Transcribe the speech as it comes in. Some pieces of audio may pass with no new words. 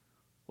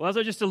Well, as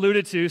I just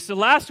alluded to, so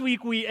last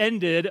week we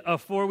ended a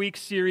 4-week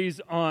series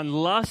on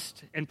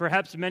lust, and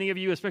perhaps many of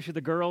you, especially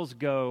the girls,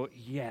 go,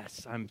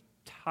 yes, I'm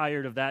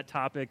tired of that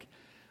topic.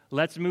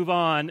 Let's move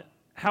on.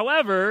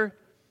 However,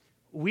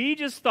 we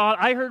just thought,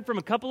 I heard from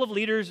a couple of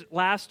leaders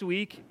last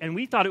week, and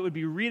we thought it would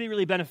be really,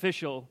 really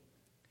beneficial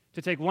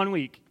to take 1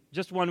 week,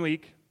 just 1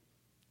 week,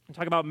 and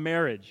talk about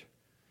marriage.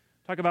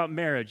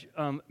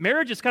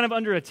 Marriage is kind of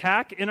under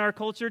attack in our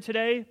culture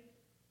today.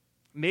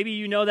 Maybe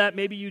you know that,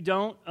 maybe you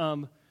don't.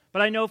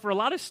 But I know for a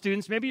lot of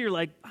students, maybe you're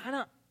like,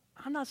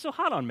 I'm not so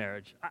hot on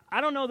marriage. I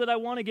don't know that I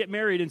want to get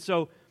married. And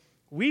so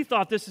we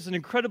thought this is an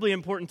incredibly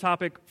important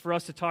topic for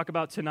us to talk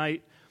about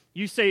tonight.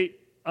 You say,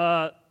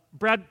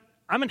 Brad,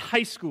 I'm in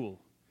high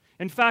school.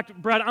 In fact,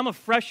 Brad, I'm a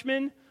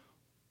freshman.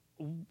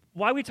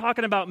 Why are we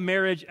talking about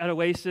marriage at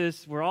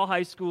Oasis? We're all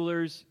high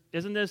schoolers.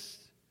 Isn't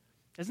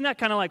that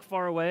kind of like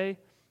far away?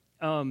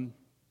 And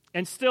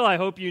still, I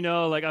hope you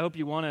know, I hope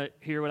you want to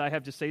hear what I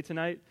have to say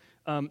tonight.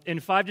 In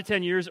 5 to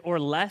 10 years or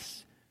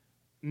less,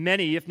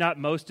 many, if not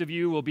most of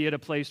you, will be at a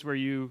place where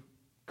you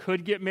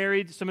could get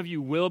married. Some of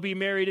you will be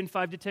married in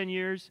 5 to 10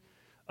 years.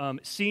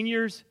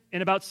 Seniors,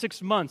 in about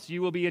 6 months,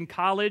 you will be in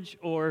college,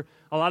 or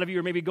a lot of you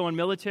are maybe going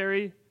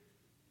military.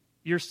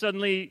 You're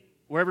suddenly,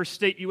 wherever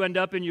state you end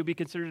up in, you'll be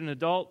considered an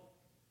adult.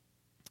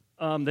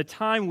 The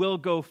time will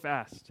go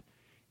fast,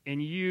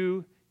 and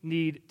you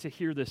need to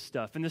hear this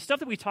stuff. And the stuff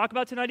that we talk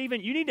about tonight even,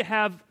 you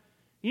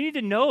need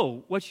to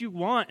know what you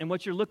want and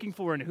what you're looking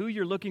for and who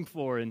you're looking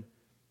for, and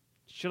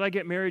should I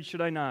get married, should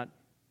I not?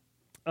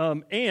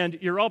 And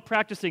you're all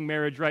practicing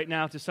marriage right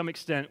now to some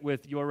extent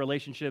with your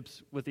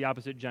relationships with the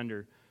opposite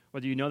gender,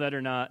 whether you know that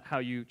or not, how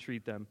you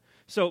treat them.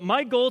 So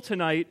my goal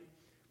tonight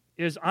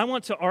is I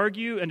want to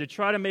argue and to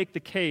try to make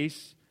the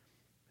case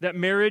that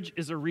marriage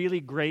is a really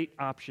great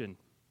option.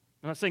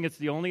 I'm not saying it's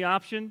the only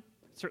option.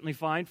 It's certainly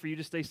fine for you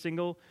to stay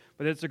single,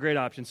 but it's a great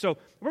option. So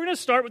we're going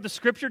to start with the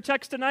scripture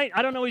text tonight.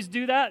 I don't always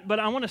do that, but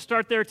I want to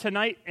start there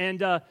tonight.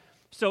 And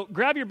so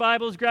grab your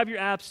Bibles, grab your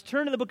apps,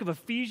 turn to the book of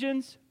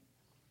Ephesians,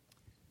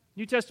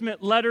 New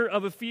Testament letter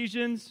of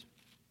Ephesians,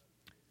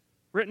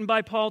 written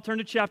by Paul. Turn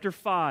to chapter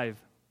 5.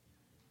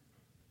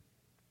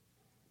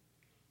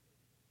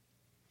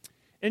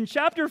 In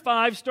chapter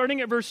 5, starting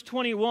at verse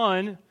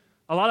 21,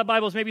 a lot of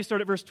Bibles maybe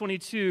start at verse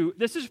 22.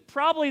 This is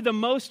probably the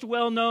most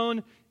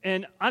well-known,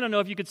 and I don't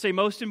know if you could say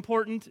most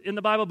important in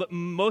the Bible, but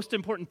most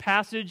important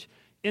passage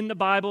in the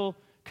Bible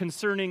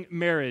concerning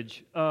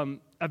marriage.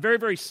 A very,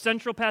 very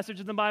central passage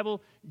in the Bible.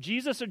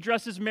 Jesus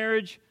addresses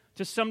marriage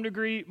to some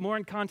degree, more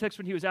in context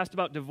when he was asked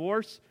about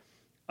divorce.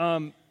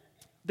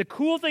 The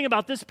cool thing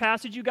about this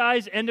passage, you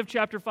guys, end of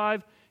chapter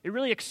 5, it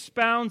really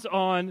expounds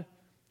on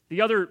the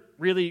other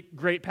really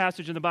great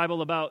passage in the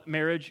Bible about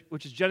marriage,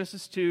 which is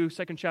Genesis 2,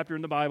 second chapter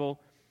in the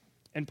Bible.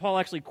 And Paul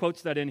actually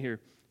quotes that in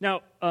here.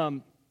 Now,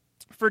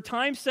 for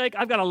time's sake,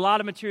 I've got a lot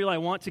of material I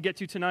want to get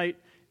to tonight.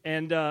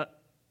 And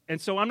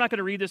so I'm not going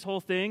to read this whole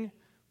thing,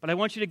 but I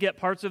want you to get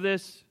parts of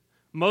this.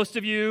 Most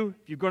of you,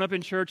 if you've grown up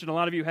in church, and a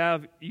lot of you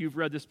have, you've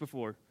read this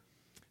before.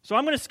 So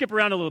I'm going to skip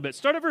around a little bit.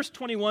 Start at verse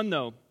 21,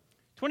 though.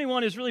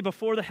 21 is really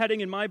before the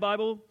heading in my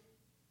Bible,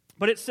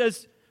 but it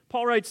says,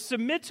 Paul writes,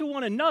 submit to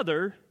one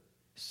another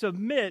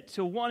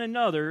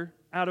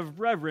out of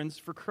reverence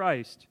for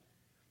Christ.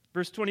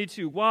 Verse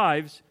 22,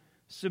 wives,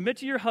 submit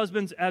to your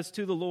husbands as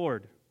to the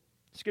Lord.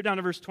 Skip down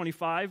to verse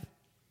 25.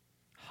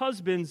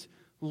 Husbands,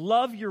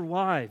 love your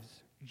wives,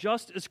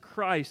 just as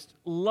Christ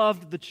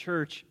loved the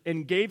church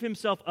and gave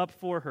himself up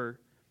for her.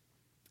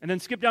 And then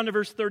skip down to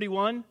verse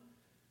 31.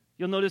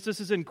 You'll notice this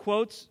is in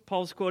quotes.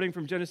 Paul's quoting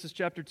from Genesis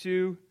chapter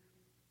 2.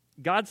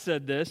 God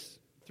said this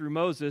through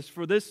Moses,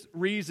 for this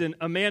reason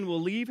a man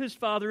will leave his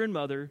father and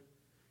mother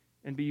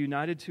and be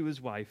united to his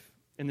wife,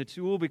 and the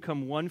two will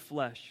become one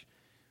flesh.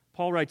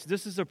 Paul writes,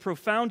 this is a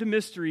profound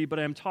mystery, but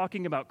I am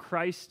talking about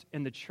Christ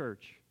and the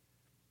church.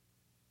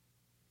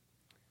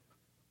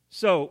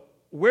 So,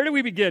 where do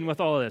we begin with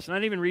all of this? And I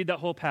didn't even read that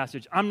whole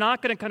passage. I'm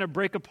not going to kind of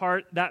break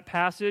apart that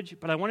passage,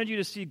 but I wanted you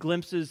to see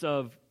glimpses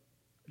of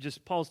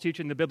just Paul's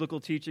teaching, the biblical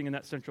teaching in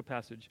that central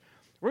passage.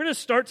 We're going to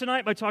start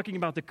tonight by talking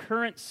about the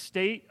current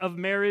state of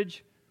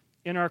marriage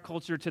in our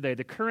culture today,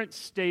 the current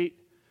state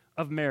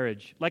of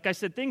marriage. Like I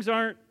said, things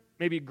aren't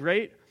maybe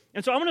great.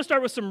 And so I'm going to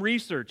start with some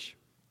research.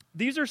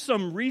 These are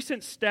some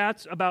recent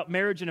stats about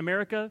marriage in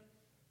America.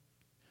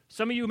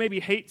 Some of you maybe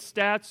hate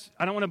stats.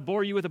 I don't want to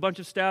bore you with a bunch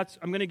of stats.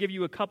 I'm going to give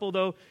you a couple,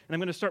 though, and I'm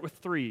going to start with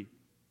 3.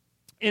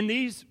 And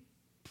these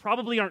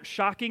probably aren't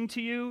shocking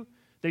to you.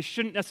 They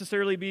shouldn't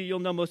necessarily be. You'll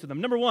know most of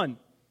them. Number 1,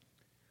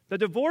 the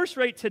divorce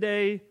rate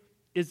today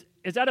is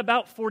at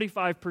about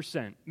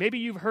 45%. Maybe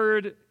you've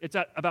heard it's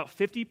at about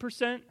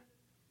 50%,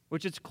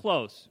 which is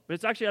close, but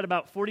it's actually at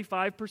about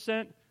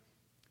 45%.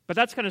 But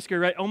that's kind of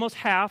scary, right? Almost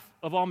half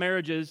of all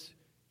marriages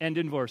end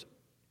in divorce.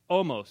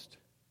 Almost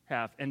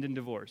half end in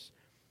divorce.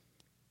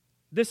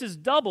 This is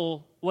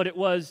double what it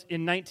was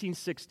in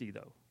 1960,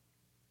 though.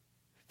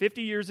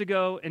 50 years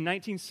ago, in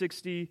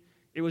 1960,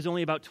 it was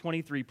only about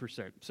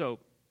 23%. So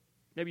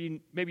maybe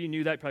you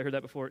knew that, probably heard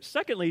that before.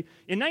 Secondly,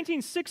 in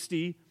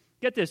 1960,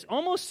 get this,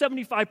 almost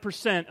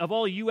 75% of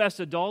all U.S.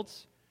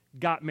 adults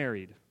got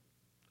married.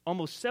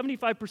 Almost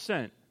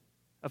 75%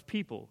 of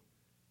people,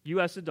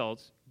 U.S.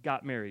 adults,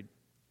 got married.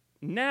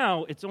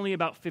 Now it's only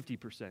about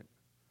 50%.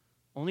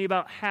 Only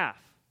about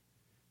half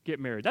get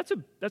married. That's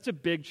a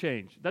big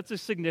change. That's a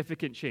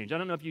significant change. I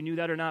don't know if you knew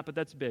that or not, but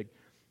that's big.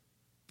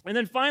 And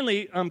then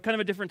finally, kind of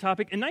a different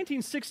topic. In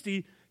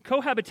 1960,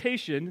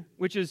 cohabitation,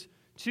 which is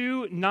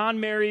two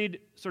non-married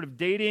sort of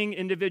dating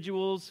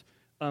individuals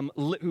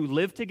who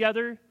live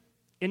together,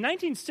 in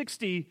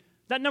 1960,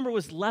 that number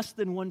was less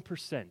than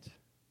 1%.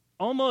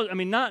 Almost,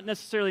 not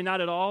necessarily not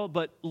at all,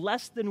 but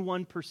less than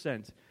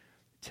 1%.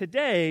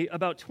 Today,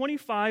 about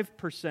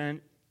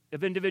 25%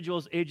 of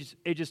individuals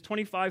ages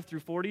 25 through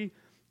 40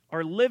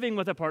 are living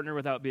with a partner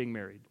without being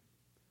married.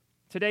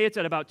 Today, it's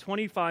at about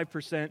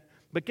 25%.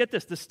 But get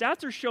this, the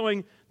stats are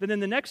showing that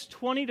in the next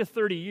 20 to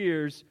 30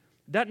 years,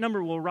 that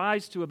number will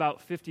rise to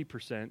about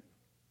 50%,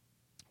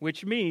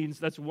 which means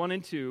that's one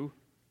in two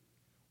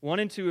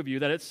of you,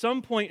 that at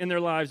some point in their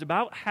lives,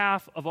 about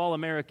half of all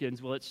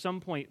Americans will at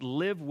some point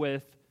live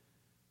with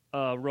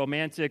a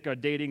romantic, a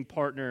dating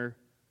partner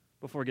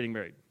before getting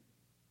married.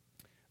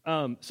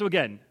 So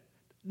again,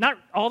 not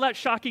all that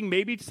shocking,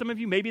 maybe to some of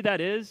you, maybe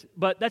that is,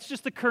 but that's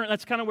just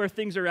that's kind of where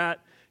things are at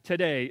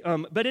today.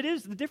 But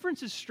the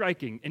difference is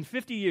striking. In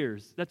 50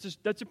 years,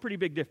 that's a pretty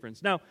big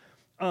difference. Now,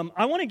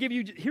 I want to give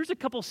you, here's a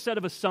couple set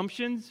of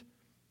assumptions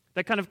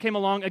that kind of came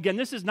along. Again,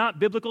 this is not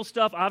biblical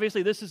stuff.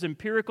 Obviously, this is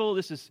empirical.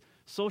 This is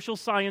social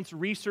science.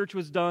 Research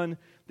was done.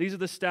 These are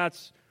the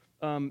stats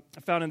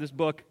found in this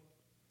book.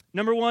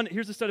 Number one,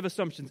 here's a set of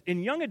assumptions.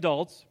 In young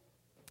adults,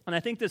 and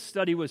I think this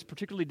study was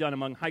particularly done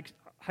among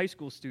high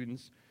school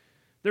students,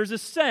 there's a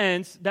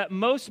sense that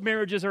most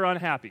marriages are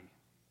unhappy.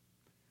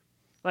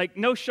 Like,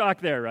 no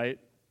shock there, right?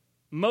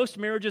 Most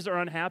marriages are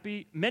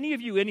unhappy. Many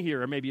of you in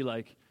here are maybe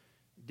like,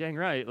 dang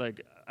right,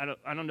 like,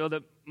 I don't know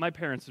that my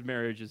parents'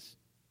 marriage is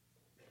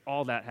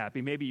all that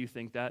happy. Maybe you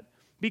think that.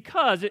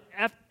 Because,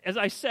 as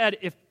I said,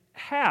 if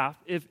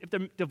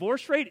the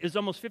divorce rate is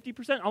almost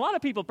 50%, a lot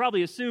of people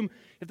probably assume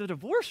if the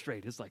divorce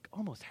rate is like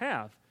almost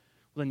half,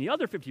 well, then the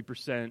other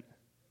 50%,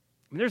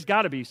 there's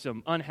got to be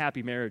some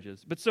unhappy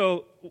marriages. But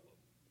so,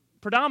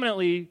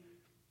 predominantly,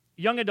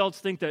 young adults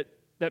think that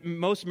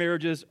most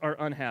marriages are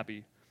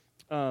unhappy.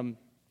 So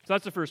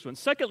that's the first one.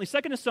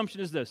 Second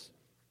assumption is this.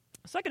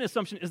 Second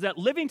assumption is that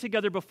living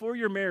together before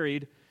you're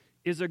married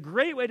is a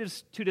great way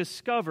to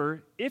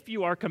discover if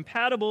you are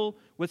compatible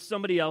with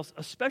somebody else,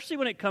 especially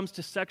when it comes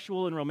to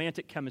sexual and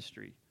romantic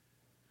chemistry.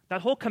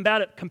 That whole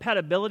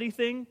compatibility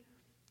thing,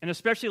 and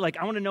especially like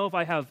I want to know if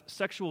I have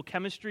sexual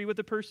chemistry with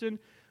the person,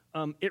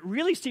 it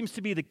really seems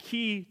to be the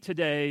key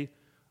today.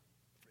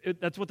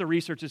 That's what the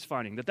research is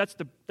finding, that's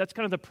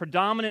kind of the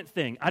predominant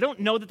thing. I don't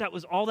know that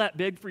was all that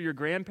big for your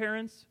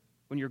grandparents,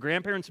 when your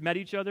grandparents met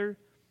each other.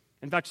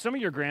 In fact, some of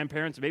your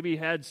grandparents maybe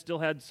still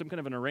had some kind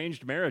of an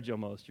arranged marriage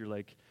almost. You're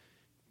like,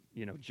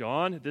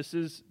 John, this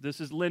is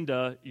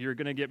Linda, you're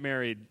going to get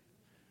married.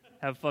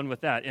 Have fun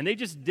with that. And they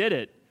just did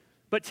it.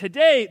 But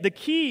today,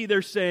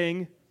 they're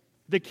saying,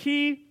 the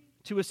key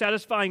to a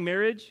satisfying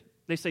marriage,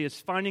 they say, is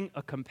finding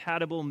a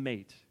compatible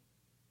mate.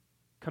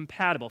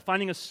 Compatible,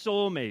 finding a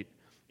soulmate.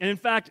 And in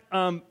fact,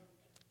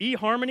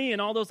 eHarmony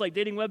and all those like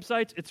dating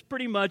websites, it's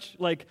pretty much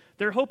like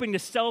they're hoping to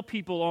sell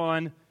people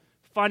on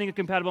finding a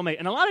compatible mate.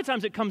 And a lot of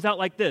times it comes out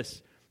like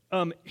this.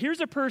 Here's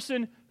a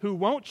person who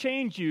won't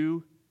change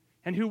you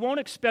and who won't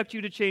expect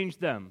you to change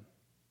them.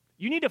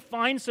 You need to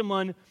find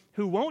someone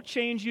who won't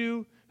change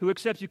you, who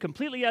accepts you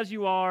completely as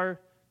you are,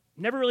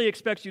 never really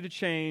expects you to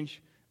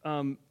change,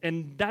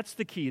 and that's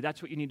the key.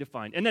 That's what you need to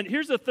find. And then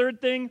here's the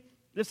third thing.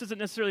 This isn't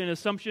necessarily an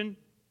assumption.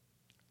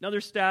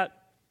 Another stat.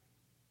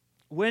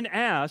 When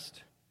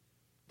asked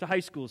to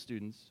high school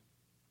students,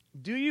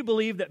 do you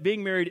believe that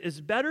being married is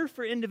better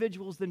for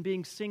individuals than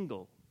being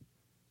single?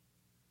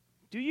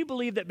 Do you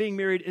believe that being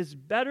married is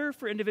better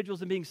for individuals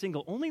than being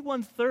single? Only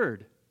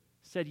 1/3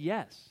 said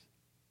yes.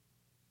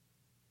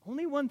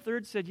 Only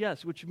 1/3 said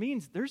yes, which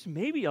means there's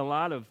maybe a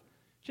lot of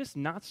just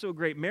not so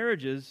great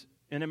marriages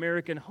in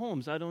American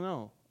homes. I don't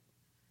know.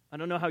 I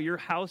don't know how your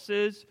house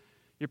is.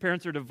 Your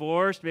parents are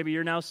divorced. Maybe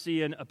you're now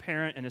seeing a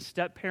parent and a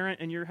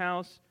step-parent in your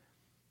house.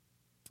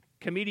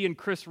 Comedian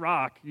Chris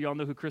Rock, you all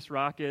know who Chris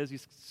Rock is.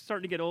 He's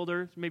starting to get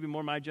older, maybe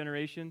more my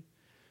generation.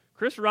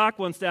 Chris Rock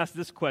once asked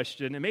this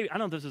question, and maybe, I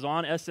don't know if this is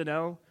on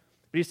SNL,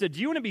 but he said,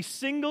 do you want to be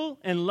single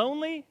and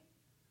lonely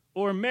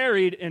or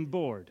married and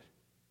bored?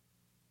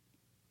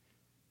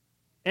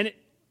 And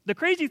the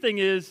crazy thing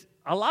is,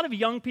 a lot of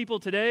young people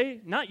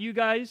today, not you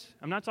guys,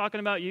 I'm not talking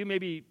about you,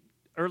 maybe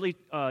early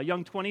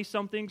young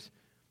 20-somethings,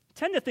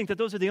 tend to think that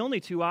those are the only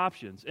two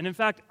options. And in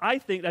fact, I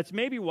think that's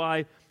maybe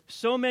why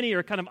so many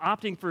are kind of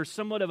opting for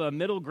somewhat of a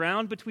middle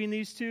ground between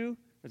these two.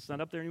 It's not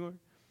up there anymore.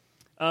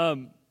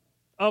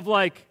 Of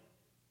like,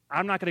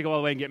 I'm not going to go all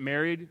the way and get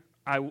married.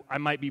 I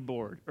might be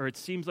bored, or it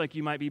seems like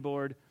you might be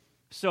bored.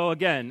 So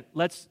again,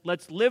 let's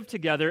live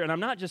together. And I'm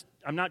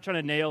not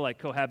trying to nail like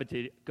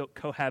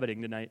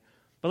cohabiting tonight,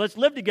 but let's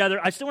live together.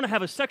 I still want to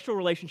have a sexual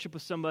relationship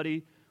with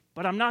somebody,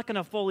 but I'm not going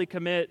to fully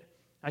commit.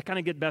 I kind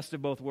of get best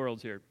of both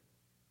worlds here.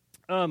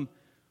 All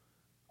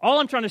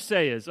I'm trying to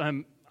say is,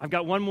 I've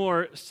got one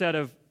more set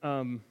of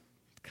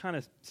kind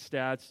of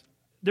stats.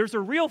 There's a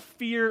real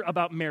fear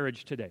about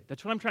marriage today.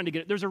 That's what I'm trying to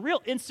get at. There's a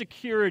real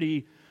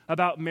insecurity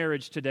about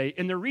marriage today,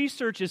 and the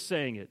research is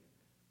saying it.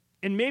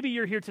 And maybe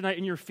you're here tonight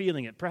and you're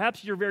feeling it.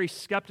 Perhaps you're very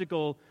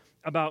skeptical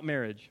about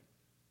marriage.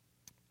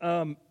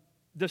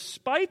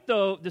 Despite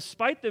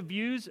the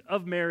views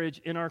of marriage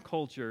in our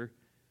culture,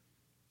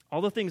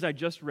 all the things I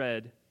just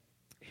read,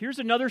 here's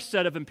another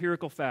set of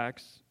empirical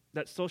facts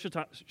that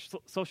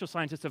social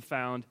scientists have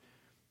found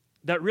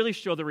that really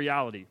show the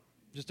reality.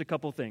 Just a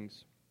couple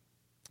things.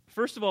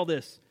 First of all,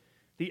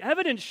 the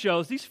evidence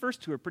shows, these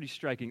first two are pretty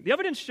striking. The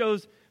evidence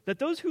shows that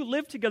those who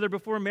live together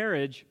before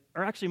marriage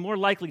are actually more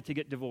likely to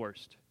get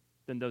divorced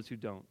than those who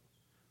don't.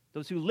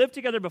 Those who live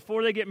together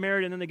before they get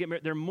married and then they get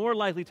married, they're more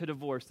likely to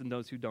divorce than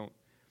those who don't.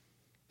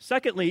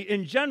 Secondly,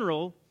 in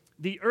general,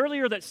 the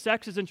earlier that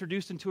sex is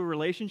introduced into a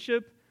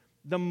relationship,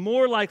 the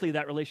more likely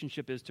that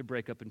relationship is to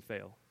break up and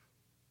fail.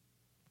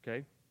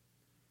 Okay?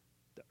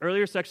 The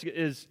earlier sex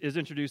is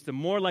introduced, the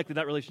more likely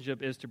that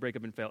relationship is to break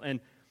up and fail. And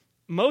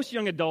most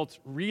young adults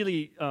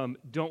really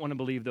don't want to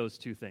believe those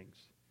two things.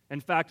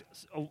 In fact,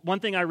 one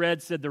thing I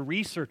read said the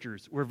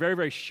researchers were very,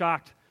 very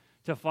shocked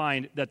to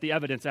find that the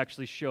evidence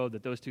actually showed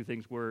that those two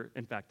things were,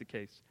 in fact, the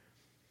case.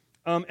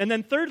 And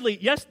then thirdly,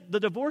 yes, the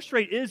divorce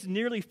rate is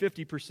nearly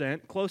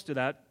 50%, close to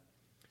that.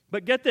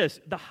 But get this,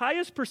 the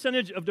highest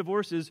percentage of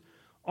divorces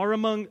are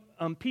among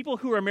people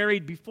who are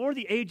married before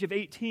the age of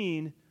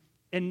 18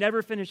 and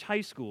never finish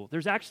high school.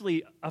 There's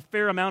actually a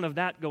fair amount of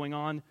that going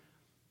on.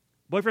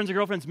 Boyfriends and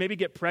girlfriends maybe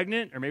get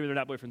pregnant, or maybe they're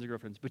not boyfriends or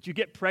girlfriends, but you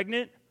get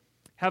pregnant,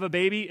 have a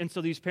baby, and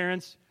so these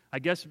parents, I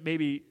guess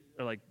maybe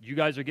are like, you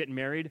guys are getting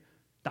married.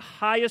 The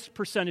highest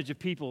percentage of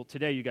people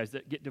today, you guys,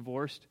 that get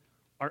divorced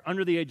are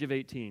under the age of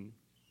 18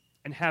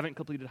 and haven't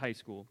completed high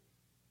school,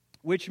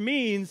 which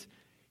means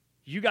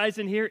you guys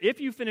in here, if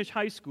you finish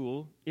high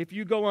school, if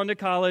you go on to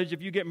college,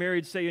 if you get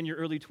married, say, in your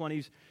early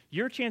 20s,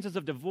 your chances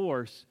of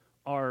divorce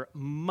are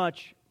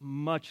much,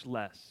 much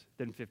less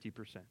than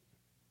 50%.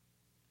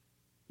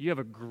 You have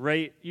a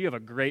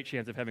great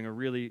chance of having a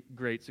really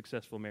great,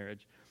 successful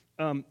marriage.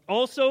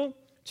 Also,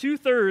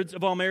 2/3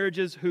 of all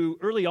marriages who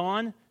early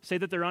on say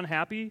that they're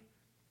unhappy,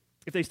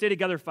 if they stay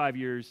together 5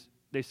 years,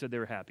 they said they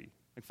were happy.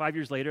 Like 5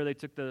 years later, they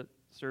took the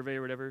survey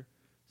or whatever,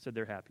 said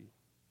they're happy.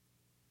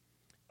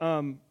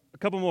 A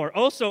couple more.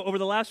 Also, over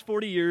the last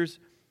 40 years,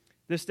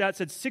 this stat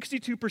said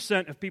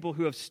 62% of people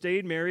who have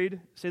stayed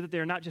married say that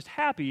they're not just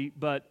happy,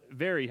 but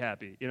very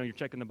happy. You know, you're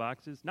checking the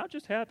boxes. Not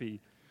just happy,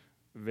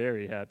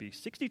 very happy.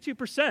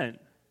 62%.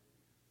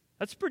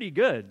 That's pretty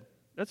good.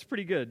 That's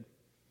pretty good.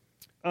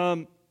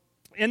 And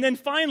then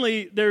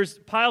finally, there's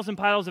piles and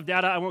piles of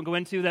data I won't go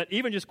into that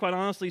even just quite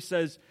honestly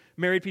says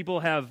married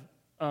people have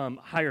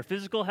higher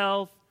physical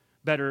health,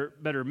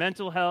 better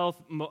mental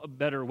health,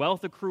 better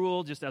wealth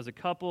accrual just as a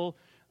couple,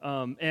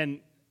 and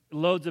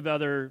loads of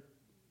other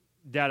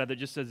data that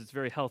just says it's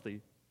very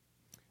healthy.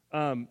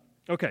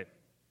 Okay,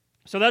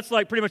 so that's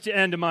like pretty much the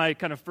end of my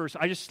kind of first.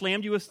 I just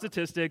slammed you with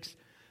statistics,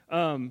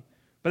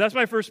 but that's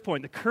my first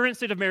point, the current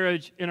state of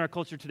marriage in our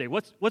culture today.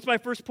 What's my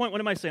first point? What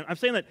am I saying? I'm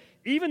saying that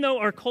even though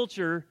our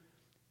culture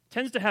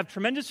tends to have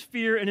tremendous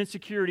fear and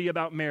insecurity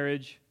about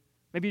marriage,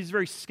 maybe he's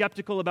very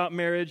skeptical about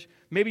marriage,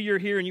 maybe you're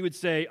here and you would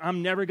say,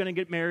 I'm never going to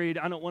get married,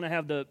 I don't want to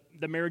have the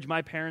marriage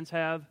my parents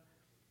have,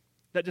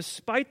 that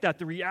despite that,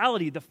 the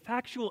reality, the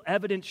factual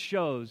evidence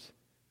shows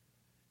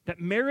that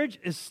marriage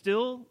is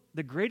still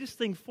the greatest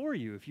thing for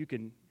you if you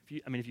can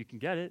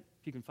get it,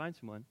 if you can find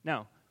someone.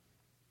 Now,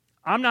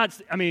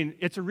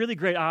 it's a really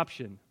great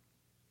option.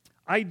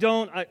 I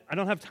don't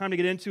have time to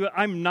get into it.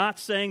 I'm not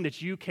saying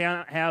that you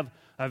cannot have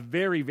a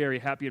very, very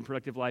happy and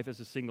productive life as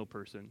a single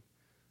person.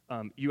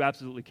 You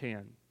absolutely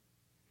can.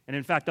 And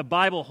in fact, the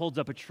Bible holds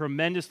up a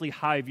tremendously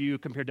high view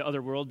compared to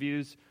other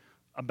worldviews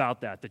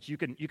about that you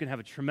can have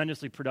a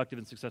tremendously productive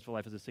and successful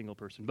life as a single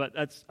person. But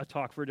that's a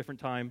talk for a different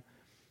time.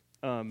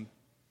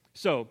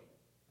 So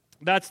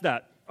that's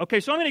that. Okay,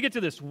 so I'm going to get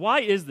to this.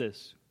 Why is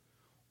this?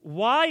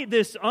 Why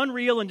this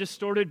unreal and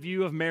distorted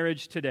view of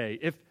marriage today?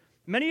 If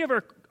many of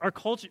our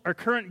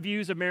current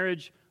views of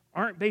marriage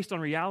aren't based on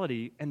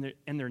reality, and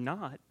they're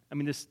not,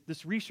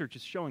 this research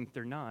is showing that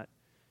they're not,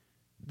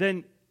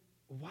 then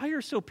why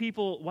are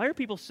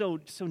people so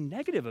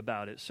negative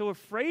about it, so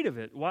afraid of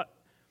it? Why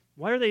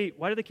do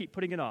they keep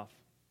putting it off?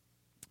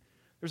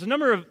 There's a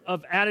number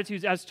of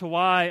attitudes as to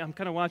why. I'm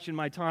kind of watching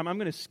my time. I'm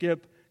going to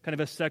skip kind of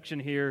a section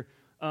here.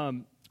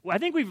 I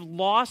think we've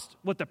lost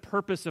what the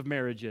purpose of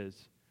marriage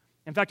is.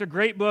 In fact, a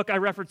great book, I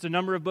referenced a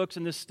number of books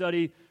in this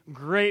study,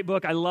 great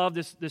book. I love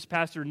this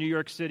pastor in New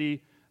York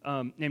City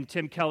named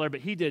Tim Keller,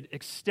 but he did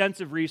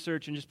extensive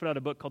research and just put out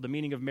a book called The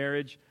Meaning of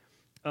Marriage.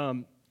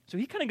 So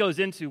he kind of goes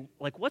into,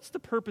 like, what's the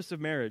purpose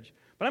of marriage?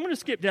 But I'm going to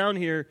skip down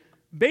here.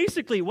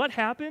 Basically, what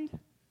happened,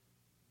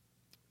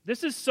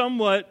 this is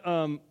somewhat,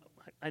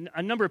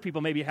 a number of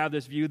people maybe have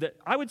this view that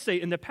I would say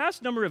in the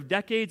past number of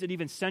decades and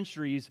even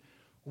centuries,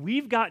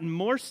 we've gotten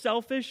more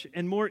selfish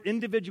and more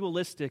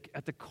individualistic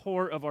at the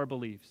core of our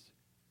beliefs.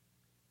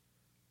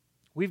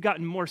 we've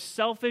gotten more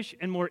selfish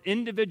and more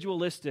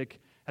individualistic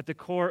at the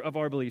core of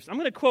our beliefs. I'm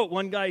going to quote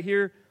one guy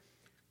here.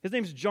 His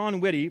name's John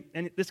Whitty,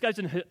 and this guy's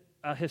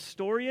a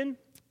historian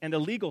and a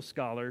legal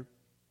scholar.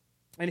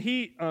 And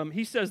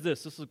he says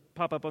this will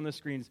pop up on the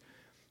screens.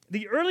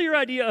 The earlier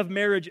idea of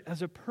marriage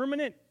as a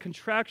permanent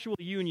contractual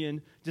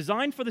union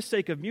designed for the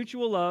sake of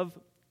mutual love,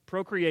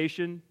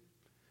 procreation,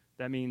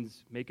 that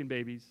means making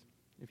babies,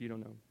 if you don't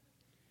know,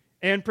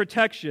 and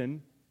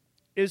protection,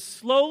 is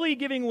slowly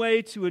giving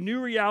way to a new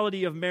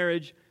reality of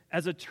marriage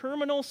as a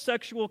terminal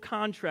sexual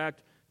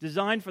contract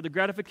designed for the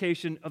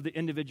gratification of the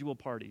individual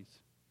parties.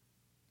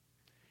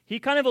 He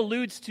kind of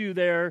alludes to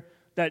there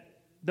that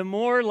the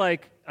more a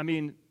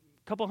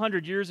couple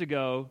hundred years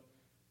ago,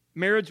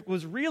 marriage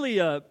was really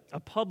a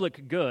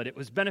public good. It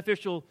was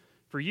beneficial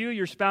for you,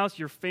 your spouse,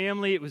 your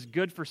family. It was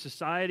good for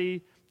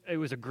society. It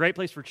was a great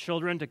place for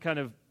children to kind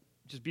of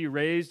just be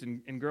raised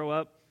and grow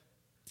up.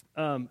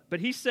 But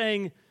he's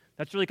saying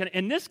that's really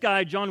and this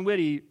guy, John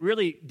Whitty,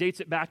 really dates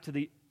it back to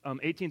the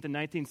 18th and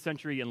 19th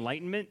century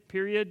Enlightenment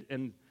period.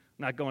 And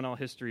I'm not going all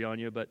history on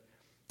you, but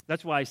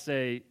that's why I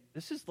say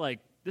this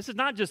is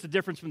not just a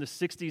difference from the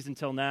 60s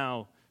until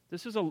now.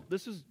 This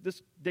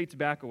dates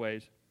back a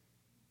ways.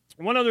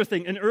 One other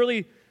thing, an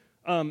early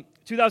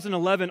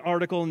 2011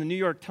 article in the New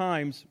York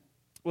Times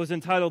was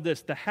entitled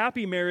this, "The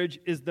Happy Marriage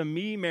is the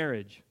Me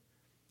Marriage,"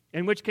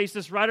 in which case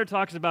this writer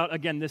talks about,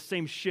 again, this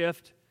same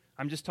shift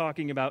I'm just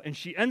talking about, and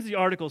she ends the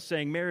article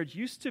saying, marriage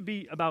used to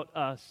be about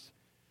us,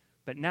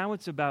 but now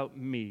it's about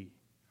me.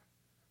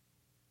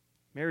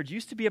 Marriage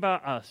used to be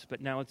about us,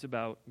 but now it's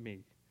about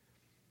me.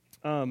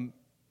 Now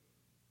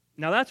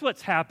that's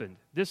what's happened.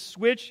 This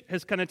switch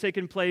has kind of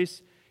taken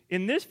place.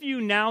 And this view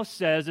now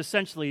says,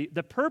 essentially,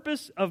 the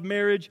purpose of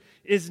marriage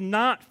is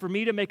not for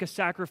me to make a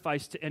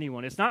sacrifice to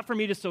anyone. It's not for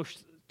me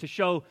to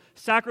show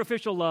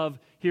sacrificial love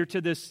here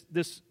to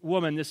this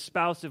woman, this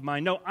spouse of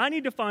mine. No, I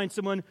need to find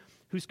someone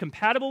who's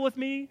compatible with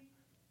me,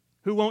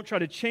 who won't try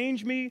to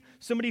change me,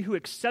 somebody who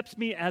accepts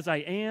me as I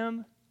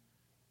am,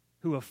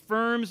 who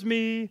affirms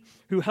me,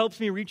 who helps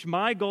me reach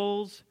my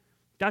goals.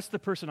 That's the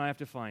person I have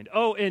to find.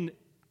 Oh, and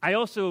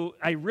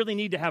I really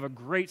need to have a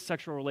great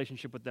sexual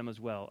relationship with them as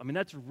well. I mean,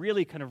 that's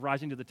really kind of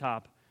rising to the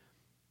top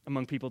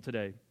among people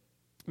today.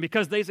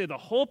 Because they say the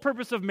whole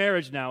purpose of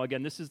marriage now,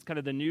 again, this is kind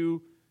of the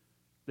new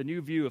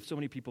view of so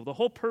many people. The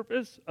whole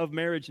purpose of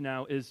marriage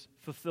now is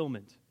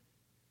fulfillment.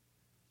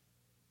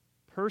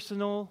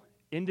 Personal,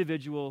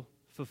 individual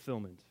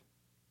fulfillment.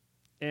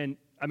 And,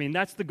 I mean,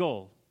 that's the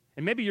goal.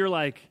 And maybe you're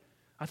like,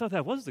 I thought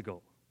that was the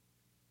goal.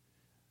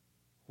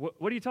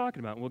 What are you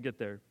talking about? We'll get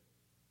there.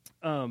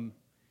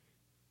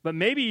 But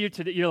maybe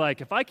you're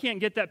like, if I can't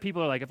get that,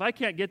 people are like, if I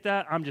can't get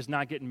that, I'm just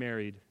not getting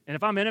married. And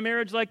if I'm in a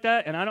marriage like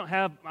that and I don't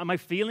have, my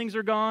feelings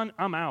are gone,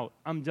 I'm out.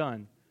 I'm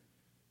done.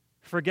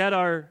 Forget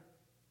our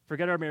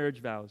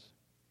marriage vows.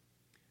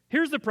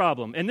 Here's the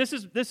problem, and this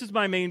is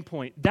my main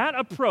point. That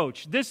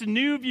approach, this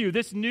new view,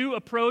 this new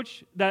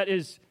approach that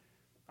is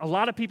a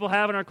lot of people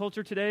have in our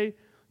culture today,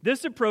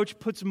 this approach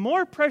puts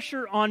more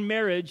pressure on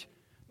marriage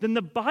than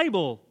the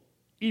Bible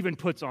even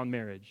puts on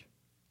marriage.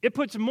 It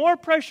puts more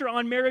pressure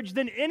on marriage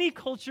than any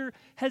culture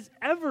has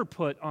ever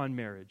put on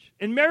marriage.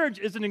 And marriage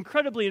is an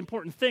incredibly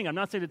important thing. I'm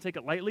not saying to take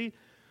it lightly,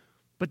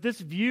 but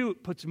this view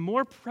puts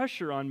more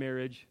pressure on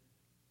marriage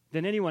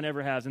than anyone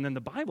ever has and than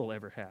the Bible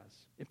ever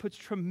has. It puts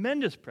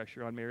tremendous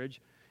pressure on marriage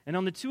and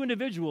on the two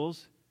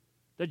individuals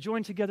that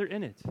join together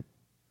in it.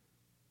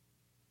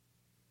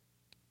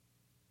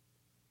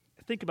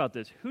 Think about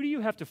this. Who do you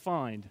have to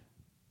find?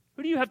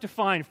 Who do you have to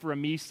find for a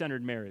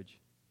me-centered marriage?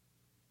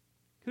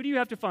 Who do you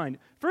have to find?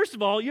 First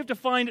of all, you have to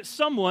find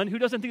someone who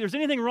doesn't think there's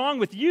anything wrong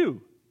with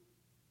you.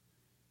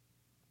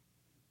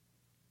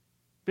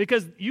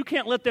 Because you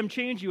can't let them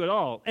change you at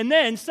all. And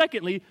then,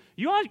 secondly,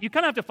 you kind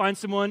of have to find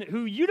someone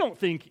who you don't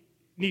think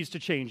needs to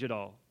change at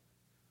all.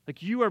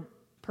 Like, you are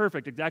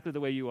perfect exactly the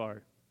way you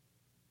are.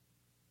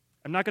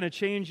 I'm not going to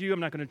change you. I'm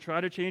not going to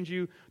try to change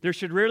you. There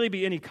should rarely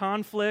be any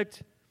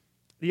conflict.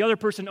 The other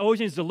person always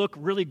needs to look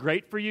really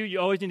great for you. You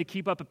always need to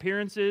keep up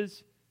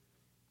appearances.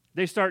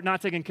 They start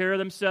not taking care of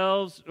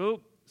themselves.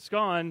 Oh, it's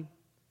gone.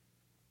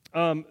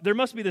 There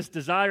must be this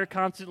desire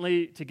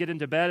constantly to get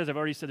into bed. As I've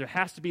already said, there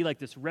has to be like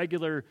this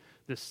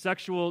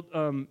sexual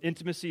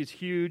intimacy is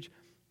huge.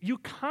 You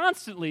can't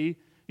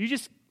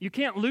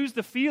lose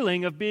the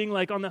feeling of being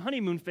like on the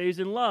honeymoon phase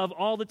in love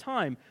all the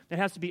time. It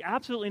has to be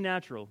absolutely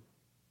natural.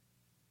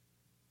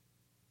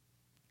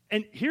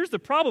 And here's the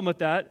problem with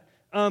that.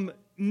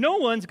 No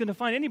one's going to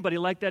find anybody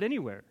like that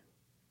anywhere.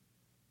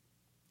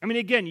 I mean,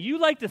 again, you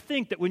like to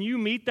think that when you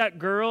meet that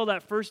girl,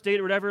 that first date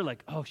or whatever,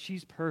 like, oh,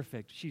 she's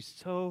perfect. She's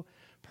so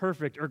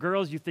perfect. Or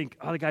girls, you think,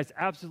 oh, the guy's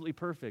absolutely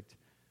perfect.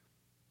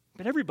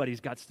 But everybody's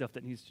got stuff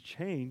that needs to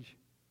change.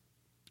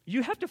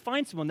 You have to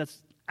find someone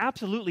that's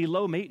absolutely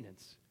low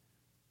maintenance.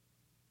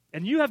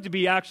 And you have to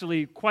be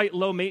actually quite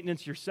low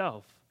maintenance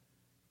yourself.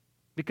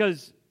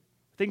 Because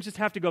things just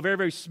have to go very,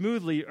 very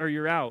smoothly or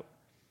you're out.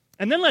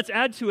 And then let's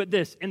add to it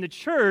this. In the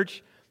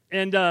church,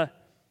 and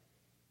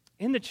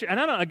in the church, and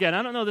I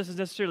don't know this is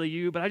necessarily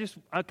you, but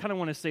I kind of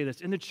want to say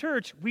this. In the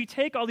church, we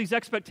take all these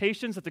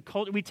expectations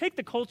that we take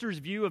the culture's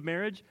view of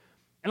marriage,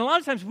 and a lot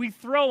of times we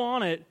throw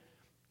on it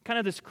kind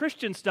of this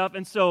Christian stuff.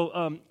 And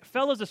so,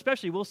 fellas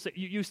especially, will say,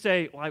 you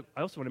say, well,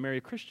 I also want to marry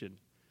a Christian.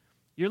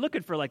 You're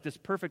looking for like this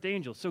perfect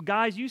angel. So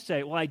guys, you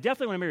say, well, I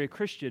definitely want to marry a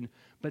Christian,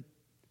 but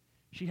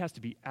she has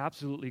to be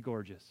absolutely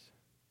gorgeous.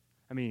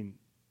 I mean,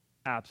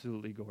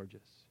 absolutely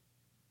gorgeous.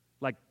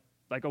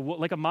 Like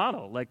a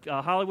model, like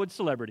a Hollywood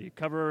celebrity,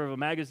 cover of a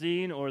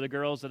magazine, or the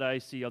girls that I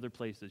see other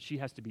places. She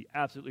has to be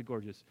absolutely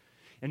gorgeous.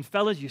 And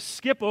fellas, you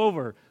skip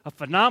over a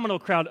phenomenal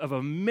crowd of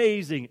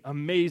amazing,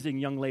 amazing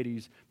young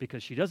ladies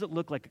because she doesn't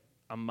look like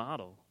a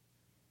model.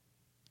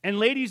 And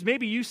ladies,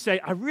 maybe you say,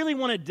 I really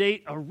want to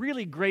date a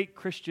really great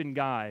Christian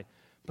guy,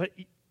 but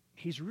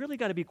he's really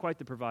got to be quite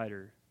the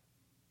provider.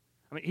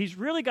 I mean, he's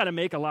really got to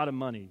make a lot of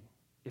money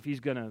if he's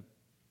going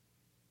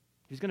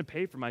to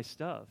pay for my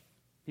stuff.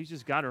 He's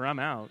just got her, I'm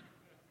out.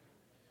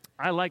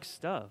 I like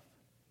stuff.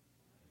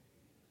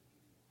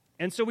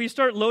 And so we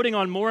start loading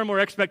on more and more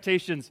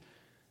expectations.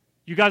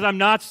 You guys, I'm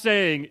not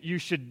saying you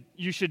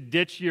should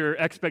ditch your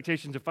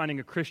expectations of finding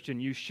a Christian.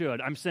 You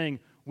should. I'm saying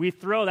we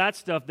throw that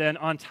stuff then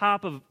on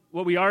top of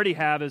what we already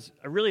have as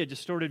a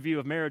distorted view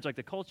of marriage like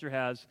the culture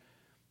has.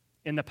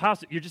 In the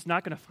past, you're just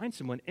not going to find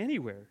someone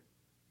anywhere.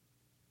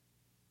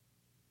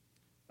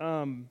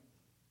 Again,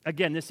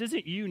 this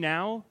isn't you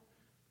now.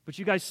 But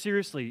you guys,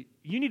 seriously,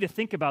 you need to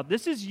think about,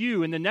 this is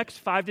you in the next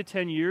 5 to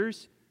 10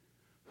 years.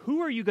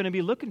 Who are you going to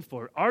be looking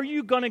for? Are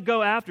you going to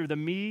go after the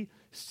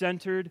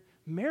me-centered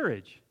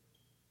marriage?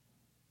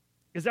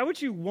 Is that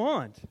what you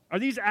want? Are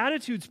these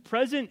attitudes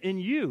present in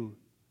you?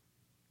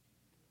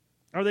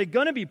 Are they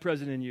going to be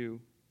present in you?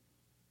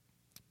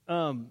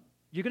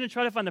 You're going to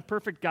try to find the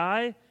perfect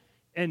guy,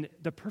 and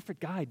the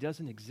perfect guy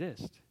doesn't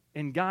exist.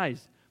 And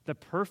guys, the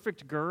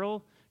perfect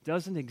girl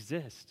doesn't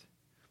exist.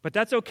 But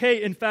that's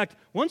okay. In fact,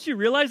 once you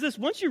realize this,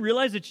 once you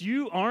realize that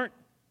you aren't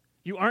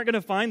going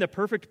to find the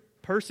perfect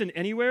person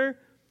anywhere,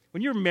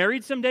 when you're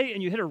married someday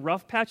and you hit a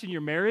rough patch in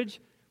your marriage,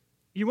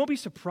 you won't be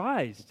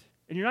surprised.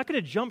 And you're not going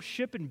to jump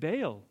ship and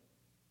bail.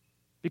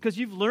 Because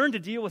you've learned to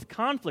deal with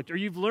conflict, or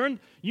you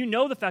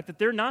know the fact that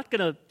they're not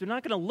going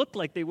to look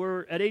like they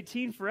were at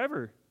 18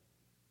 forever.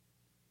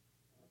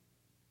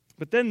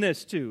 But then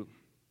this too.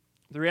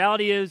 The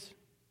reality is,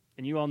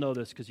 and you all know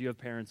this because you have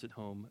parents at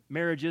home,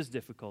 marriage is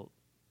difficult.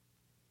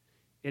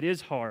 It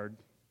is hard.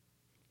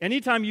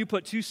 Anytime you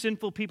put two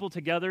sinful people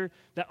together,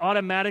 that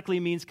automatically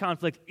means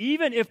conflict,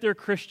 even if they're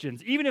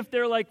Christians, even if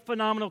they're like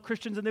phenomenal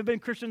Christians and they've been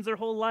Christians their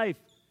whole life.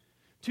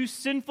 Two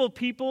sinful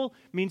people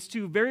means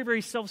two very,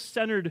 very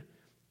self-centered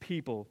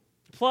people.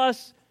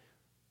 Plus,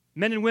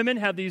 men and women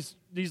have these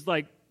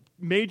like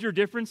major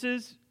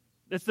differences.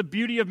 That's the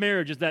beauty of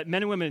marriage, is that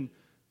men and women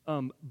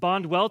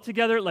bond well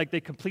together, like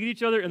they complete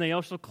each other, and they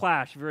also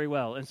clash very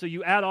well. And so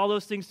you add all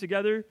those things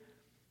together,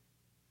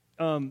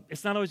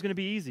 it's not always going to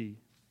be easy.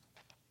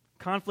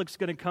 Conflict's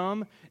going to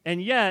come,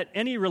 and yet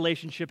any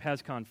relationship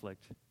has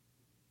conflict.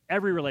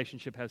 Every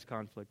relationship has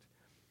conflict.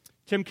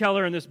 Tim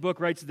Keller in this book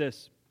writes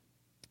this: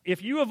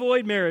 if you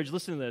avoid marriage,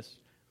 listen to this,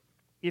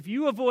 if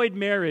you avoid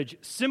marriage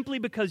simply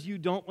because you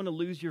don't want to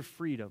lose your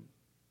freedom,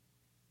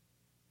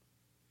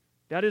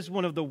 that is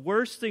one of the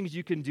worst things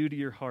you can do to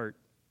your heart.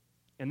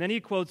 And then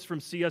he quotes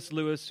from C.S.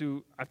 Lewis,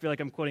 who I feel like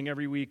I'm quoting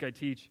every week I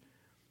teach.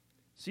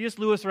 C.S.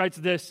 Lewis writes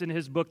this in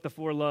his book, The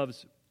Four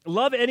Loves: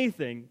 love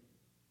anything,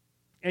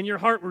 and your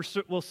heart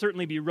will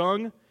certainly be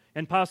wrung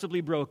and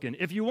possibly broken.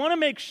 If you want to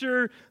make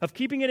sure of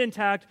keeping it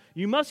intact,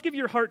 you must give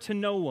your heart to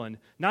no one,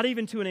 not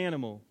even to an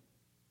animal.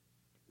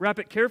 Wrap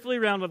it carefully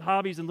around with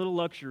hobbies and little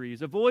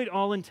luxuries. Avoid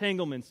all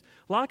entanglements.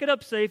 Lock it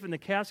up safe in the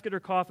casket or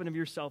coffin of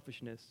your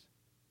selfishness.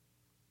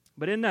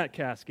 But in that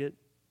casket,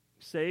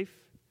 safe,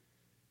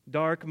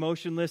 dark,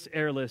 motionless,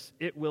 airless,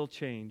 it will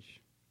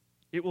change.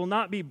 It will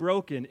not be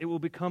broken. It will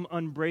become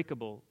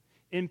unbreakable,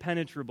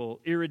 impenetrable,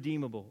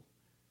 irredeemable.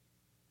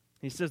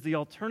 He says the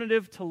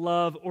alternative to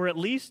love, or at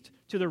least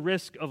to the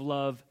risk of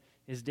love,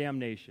 is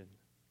damnation.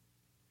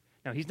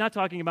 Now, he's not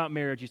talking about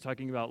marriage. He's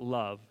talking about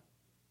love.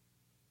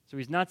 So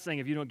he's not saying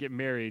if you don't get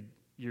married,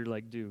 you're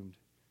like doomed.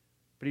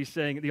 But he's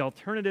saying the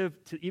alternative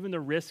to even the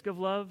risk of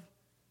love,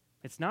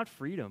 it's not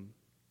freedom.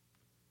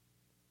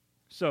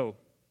 So,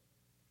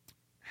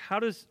 how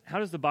does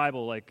the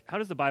Bible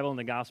and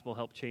the gospel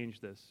help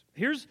change this?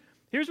 Here's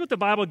what the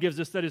Bible gives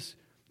us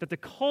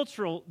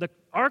that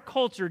our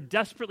culture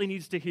desperately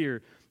needs to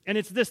hear. And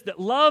it's this, that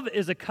love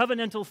is a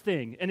covenantal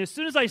thing. And as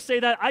soon as I say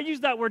that, I use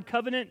that word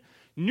covenant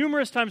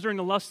numerous times during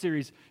the Lust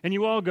series, and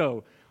you all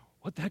go,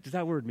 what the heck does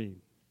that word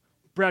mean?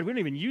 Brad, we don't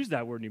even use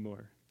that word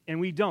anymore. And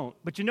we don't.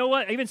 But you know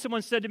what? Even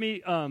someone said to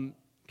me,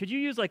 could you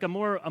use like a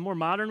more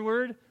modern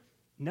word?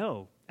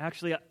 No,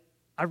 actually,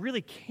 I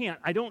really can't.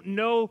 I don't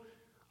know.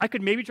 I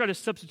could maybe try to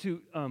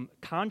substitute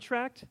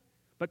contract,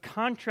 but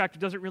contract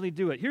doesn't really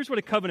do it. Here's what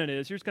a covenant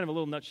is. Here's kind of a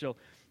little nutshell.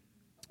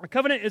 A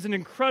covenant is an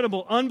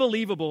incredible,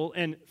 unbelievable,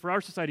 and for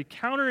our society,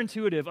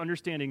 counterintuitive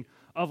understanding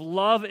of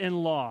love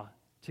and law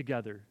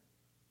together.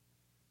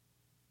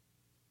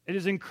 It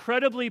is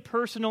incredibly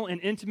personal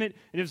and intimate.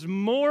 It is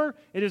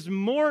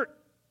more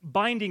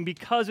binding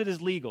because it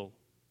is legal.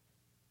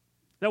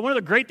 That one of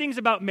the great things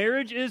about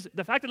marriage is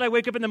the fact that I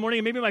wake up in the morning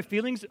and maybe my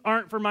feelings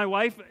aren't for my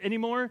wife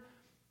anymore.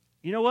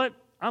 You know what?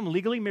 I'm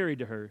legally married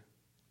to her.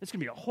 It's going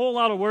to be a whole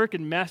lot of work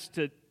and mess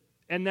to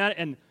end that.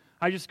 And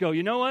I just go,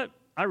 you know what?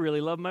 I really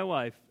love my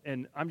wife,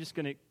 and I'm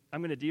going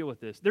to deal with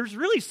this. There's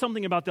really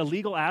something about the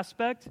legal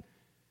aspect.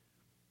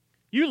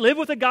 You live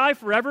with a guy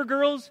forever,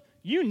 girls.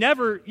 You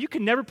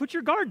can never put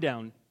your guard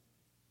down.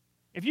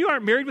 If you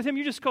aren't married with him,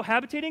 you're just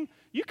cohabitating.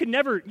 You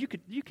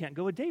can't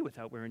go a day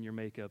without wearing your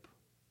makeup.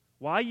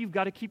 Why? You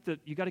got to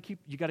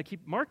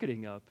keep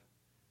marketing up.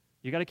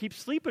 You got to keep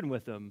sleeping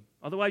with him.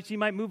 Otherwise, he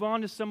might move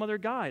on to some other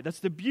guy. That's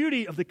the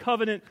beauty of the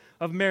covenant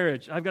of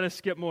marriage. I've got to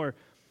skip more.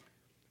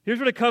 Here's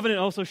what a covenant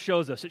also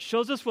shows us. It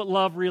shows us what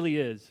love really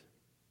is.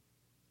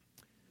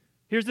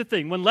 Here's the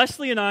thing. When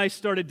Leslie and I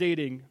started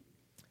dating,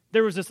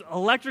 there was this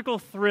electrical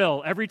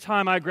thrill every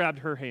time I grabbed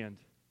her hand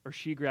or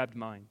she grabbed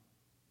mine.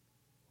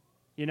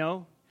 You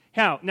know?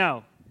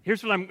 Now,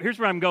 here's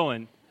where I'm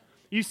going.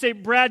 You say,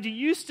 Brad, do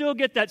you still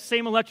get that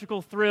same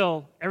electrical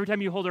thrill every time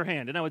you hold her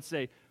hand? And I would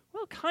say,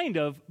 well, kind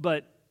of,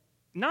 but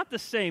not the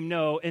same,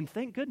 no, and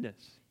thank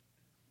goodness.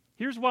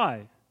 Here's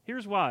why.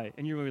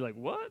 And you're going to be like,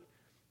 what?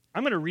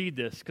 I'm going to read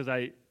this because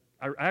I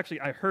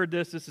heard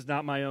this. This is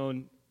not my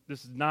own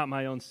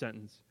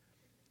sentence.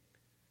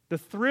 The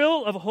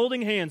thrill of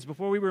holding hands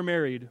before we were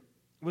married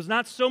was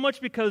not so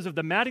much because of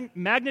the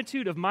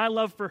magnitude of my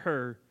love for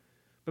her,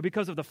 but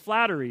because of the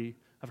flattery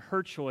of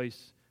her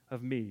choice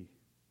of me.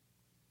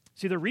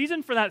 See, the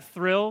reason for that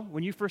thrill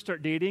when you first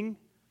start dating,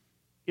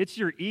 it's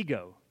your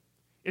ego.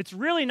 It's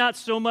really not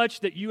so much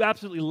that you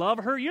absolutely love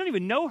her. You don't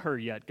even know her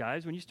yet,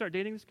 guys. When you start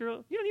dating this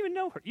girl, you don't even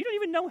know her. You don't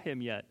even know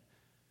him yet.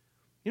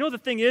 You know what the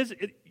thing is?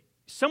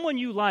 Someone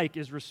you like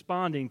is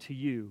responding to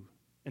you,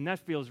 and that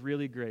feels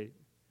really great.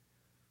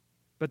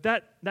 But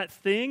that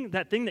thing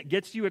that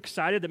gets you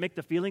excited, that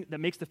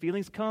makes the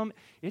feelings come,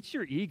 it's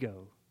your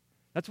ego.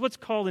 That's what's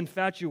called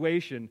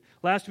infatuation.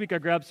 Last week I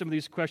grabbed some of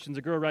these questions.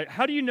 A girl wrote,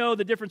 how do you know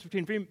the difference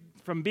between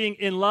from being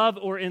in love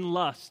or in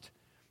lust?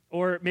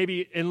 Or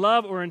maybe in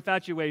love or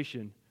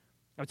infatuation?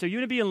 I would say, you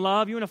want to be in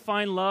love? You want to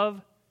find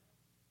love?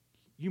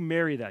 You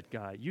marry that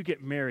guy. You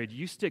get married.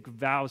 You stick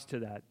vows to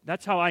that.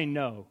 That's how I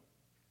know.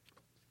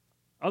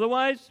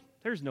 Otherwise,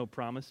 there's no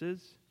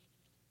promises.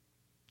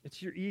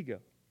 It's your ego.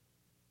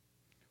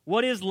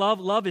 What is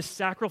love? Love is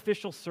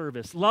sacrificial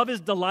service. Love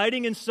is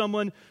delighting in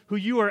someone who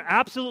you are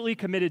absolutely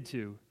committed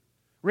to.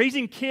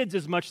 Raising kids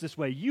is much this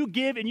way. You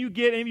give and you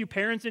give. Any of you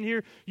parents in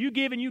here, you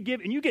give, and you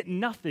get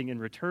nothing in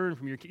return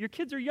from your kids. Your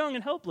kids are young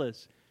and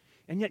helpless,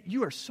 and yet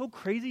you are so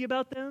crazy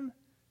about them.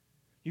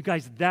 You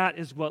guys, that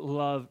is what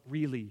love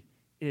really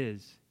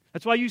is.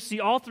 That's why you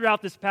see all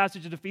throughout this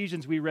passage of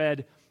Ephesians we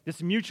read,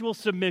 this mutual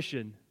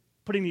submission,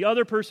 putting the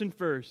other person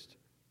first.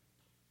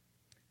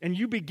 And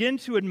you begin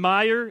to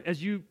admire,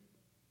 as you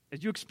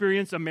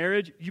experience a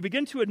marriage, you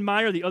begin to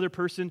admire the other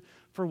person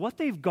for what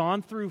they've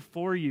gone through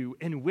for you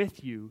and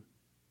with you.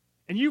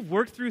 And you've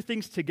worked through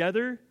things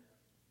together,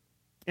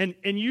 and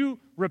you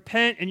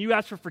repent, and you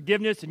ask for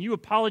forgiveness, and you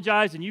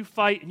apologize, and you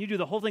fight, and you do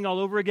the whole thing all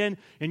over again,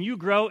 and you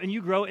grow, and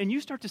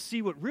you start to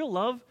see what real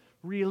love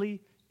really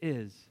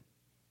is.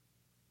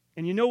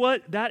 And you know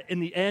what? That, in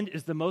the end,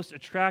 is the most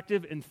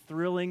attractive and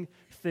thrilling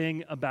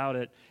thing about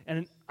it.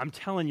 And I'm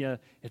telling you,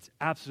 it's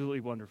absolutely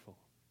wonderful.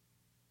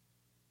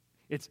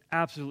 It's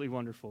absolutely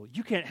wonderful.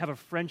 You can't have a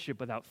friendship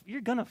without,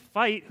 you're going to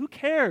fight. Who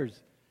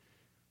cares?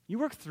 You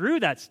work through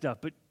that stuff,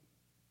 but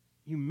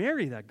you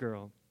marry that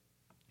girl.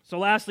 So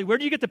lastly, where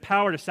do you get the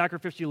power to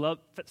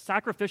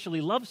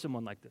sacrificially love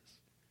someone like this?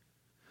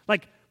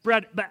 Like,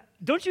 Brad,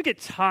 don't you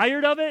get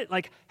tired of it?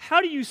 Like,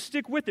 how do you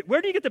stick with it?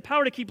 Where do you get the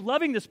power to keep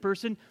loving this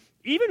person,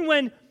 even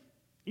when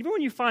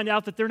you find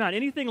out that they're not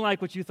anything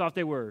like what you thought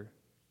they were?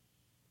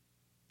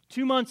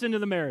 2 months into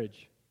the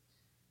marriage,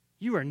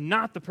 you are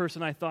not the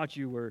person I thought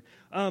you were.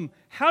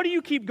 How do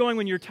you keep going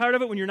when you're tired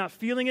of it, when you're not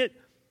feeling it,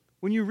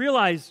 when you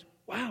realize,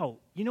 wow,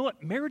 you know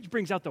what? Marriage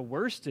brings out the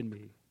worst in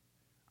me.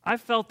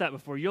 I've felt that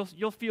before.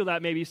 You'll feel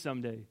that maybe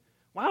someday.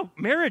 Wow,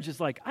 marriage is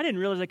like, I didn't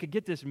realize I could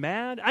get this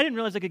mad. I didn't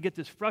realize I could get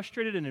this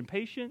frustrated and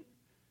impatient.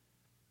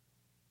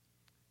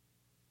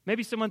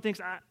 Maybe someone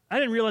thinks, I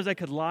didn't realize I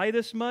could lie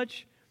this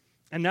much.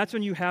 And that's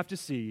when you have to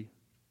see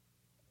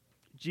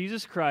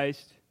Jesus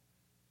Christ,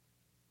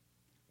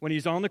 when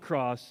he's on the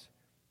cross,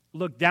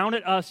 looked down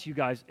at us, you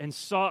guys, and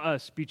saw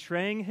us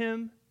betraying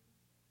him,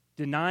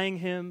 denying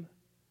him,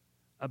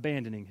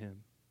 abandoning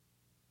him.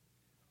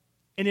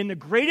 And in the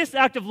greatest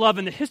act of love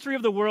in the history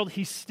of the world,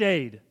 he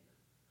stayed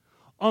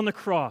on the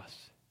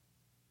cross.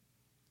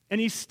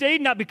 And he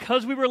stayed not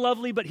because we were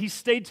lovely, but he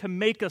stayed to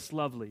make us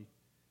lovely.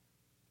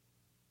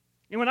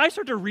 And when I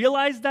start to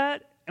realize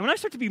that, and when I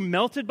start to be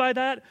melted by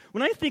that,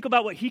 when I think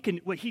about what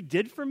he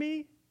did for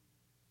me,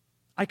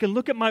 I can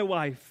look at my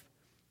wife,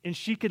 and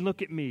she can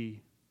look at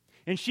me.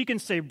 And she can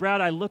say,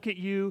 Brad, I look at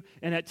you,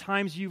 and at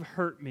times you've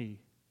hurt me.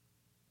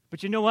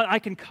 But you know what? I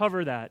can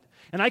cover that,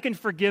 and I can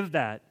forgive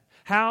that.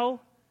 How?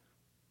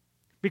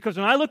 Because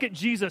when I look at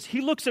Jesus,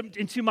 he looks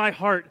into my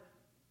heart.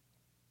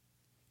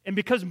 And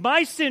because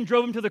my sin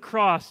drove him to the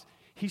cross,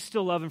 he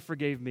still loved and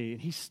forgave me.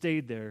 And he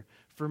stayed there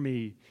for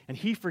me. And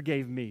he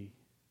forgave me.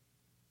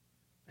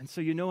 And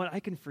so you know what? I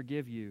can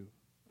forgive you.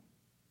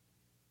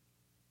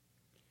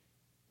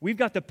 We've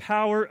got the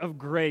power of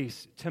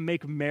grace to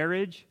make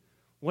marriage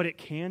what it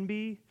can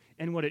be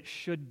and what it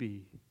should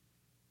be.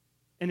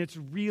 And it's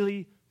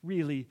really,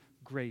 really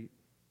great.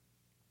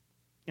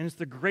 And it's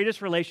the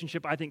greatest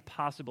relationship I think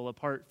possible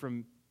apart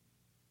from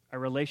a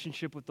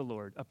relationship with the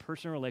Lord, a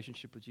personal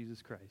relationship with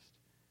Jesus Christ.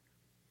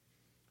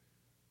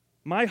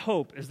 My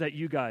hope is that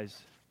you guys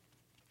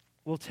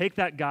will take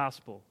that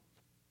gospel,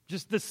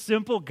 just the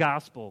simple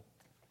gospel,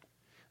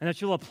 and that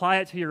you'll apply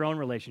it to your own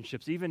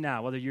relationships, even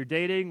now, whether you're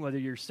dating, whether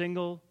you're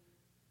single.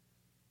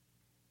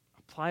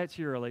 Apply it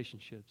to your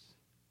relationships.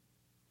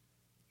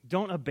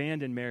 Don't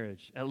abandon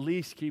marriage. At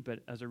least keep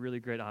it as a really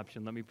great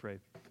option. Let me pray.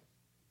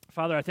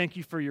 Father, I thank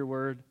you for your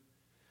word.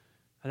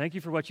 I thank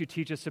you for what you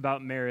teach us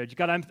about marriage.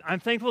 God, I'm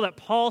thankful that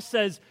Paul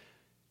says,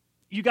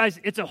 you guys,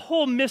 it's a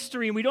whole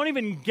mystery and we don't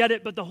even get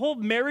it, but the whole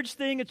marriage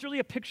thing, it's really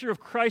a picture of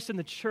Christ and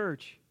the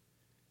church.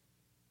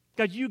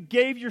 God, you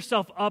gave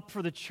yourself up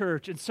for the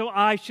church, and so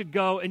I should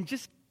go and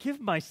just give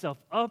myself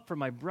up for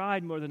my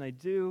bride more than I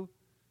do.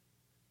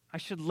 I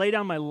should lay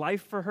down my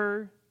life for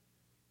her.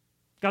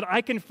 God,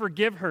 I can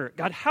forgive her.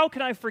 God, how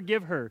can I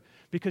forgive her?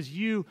 Because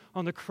you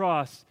on the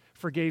cross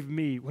forgave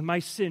me when my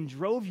sin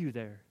drove you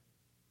there.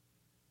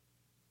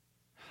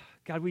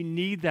 God, we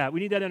need that.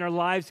 We need that in our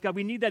lives. God,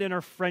 we need that in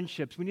our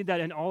friendships. We need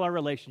that in all our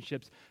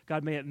relationships.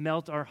 God, may it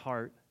melt our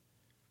heart.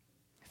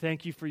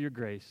 Thank you for your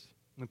grace.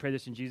 We pray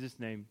this in Jesus'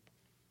 name.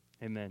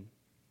 Amen.